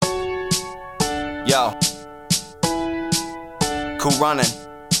Yo, Coorunnin.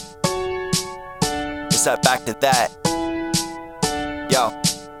 It's that back to that. Yo.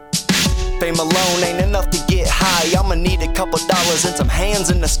 Fame alone ain't enough to get high. I'ma need a couple dollars and some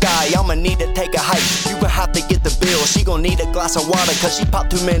hands in the sky. I'ma need to take a hike, you gon' have to get the bill. She gon' need a glass of water cause she popped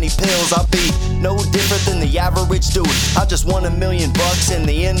too many pills. I'll be no different than the average dude. I just won $1 million in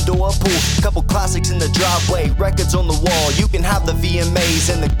the indoor pool. Couple classics in the driveway, records on the wall. You can have the VMAs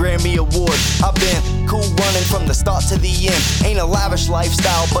and the Grammy Award. I've been cool running from the start to the end. Ain't a lavish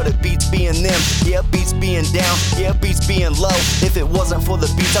lifestyle, but it beats being them. Yeah, it beats being down, yeah, it beats being low. If it wasn't for the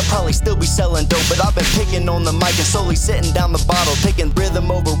beats, I'd probably still be selling dope. But I've been picking on the mic and slowly sitting down the bottle, taking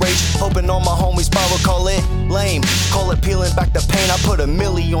rhythm over rage, hoping all my homies follow. Call it lame, call it peeling back the pain. I put a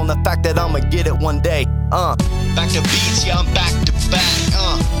milli on the fact that I'ma get it one day. Back to beats, yeah, I'm back to back.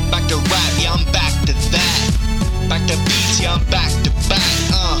 Back to rap, yeah, I'm back to that. Back to beats, yeah, I'm back to back.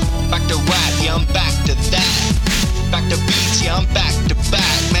 Back to rap, yeah, I'm back to that. Back to beats, yeah, I'm back to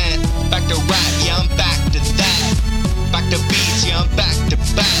back, man. Back to rap, yeah, I'm back to that. Back to beats, yeah, I'm back to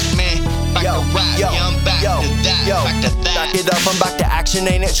back, man. Back to rap, yeah, I'm back to that. Back to that. Back it up, I'm back to action,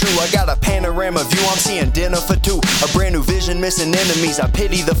 ain't it true? I got a panorama view, I'm seeing dinner for two. A brand new vision, missing enemies, I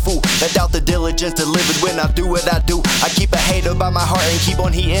pity the fool that doubt the diligence delivered when I do what I do. I keep a hater by my heart and keep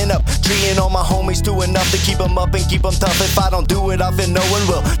on heating up, treating all my homies to enough to keep them up and keep them tough. If I don't do it, I feel no one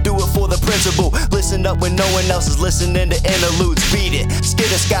will do it for the principle. Listen up when no one else is listening to interludes. Beat it,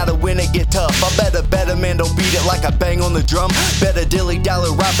 skidder scatter when it get tough. I bet a better man don't beat it like I bang on the drum. Better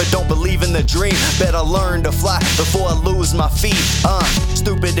dilly-dally rapper don't believe in the dream. Better learn to fly before I lose my feet.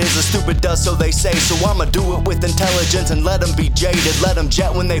 Stupid is as stupid does, so they say. So I'ma do it with intelligence and let them be jaded. Let them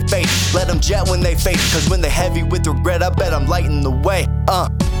jet when they fade, let them jet when they fade. Cause when they heavy with regret, I bet I'm lighting the way.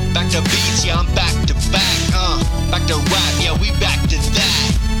 Back to beats, yeah, I'm back to back. Back to rap, yeah, we back to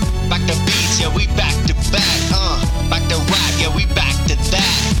that. Back to beats, yeah, we back to back. Back to rap, yeah, we back to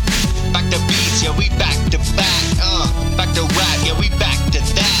that. Back to beats, yeah, we back to back. Back to rap, yeah, we back to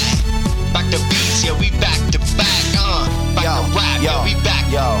that. Back to beats, yeah, we back to back. Back to rap, yeah, we back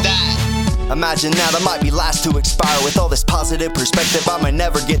to that. Imagine that I might be last to expire. With all this positive perspective, I might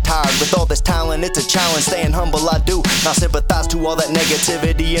never get tired. With all this talent, it's a challenge, staying humble I do. Not sympathize to all that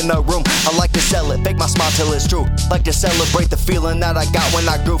negativity in the room. I like to sell it, fake my smile till it's true. Like to celebrate the feeling that I got when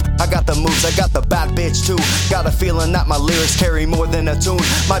I groove. I got the moves, I got the bad bitch too. Got a feeling that my lyrics carry more than a tune.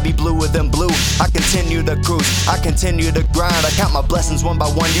 Might be bluer than blue, I continue to cruise, I continue to grind. I count my blessings one by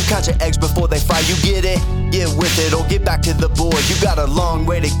one, you count your eggs before they fry. You get it? Get with it or get back to the board. You got a long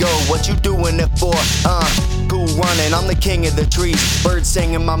way to go, what you doing it for? Coorunnin, I'm the king of the trees. Birds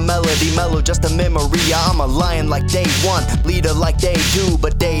singing my melody, mellow just a memory. I'm a lion like day 1, leader like day 2.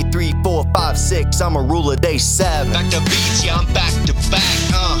 But day 3, 4, 5, 6, I'm a ruler day 7. Back to beats, yeah, I'm back to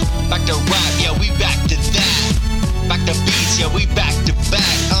back.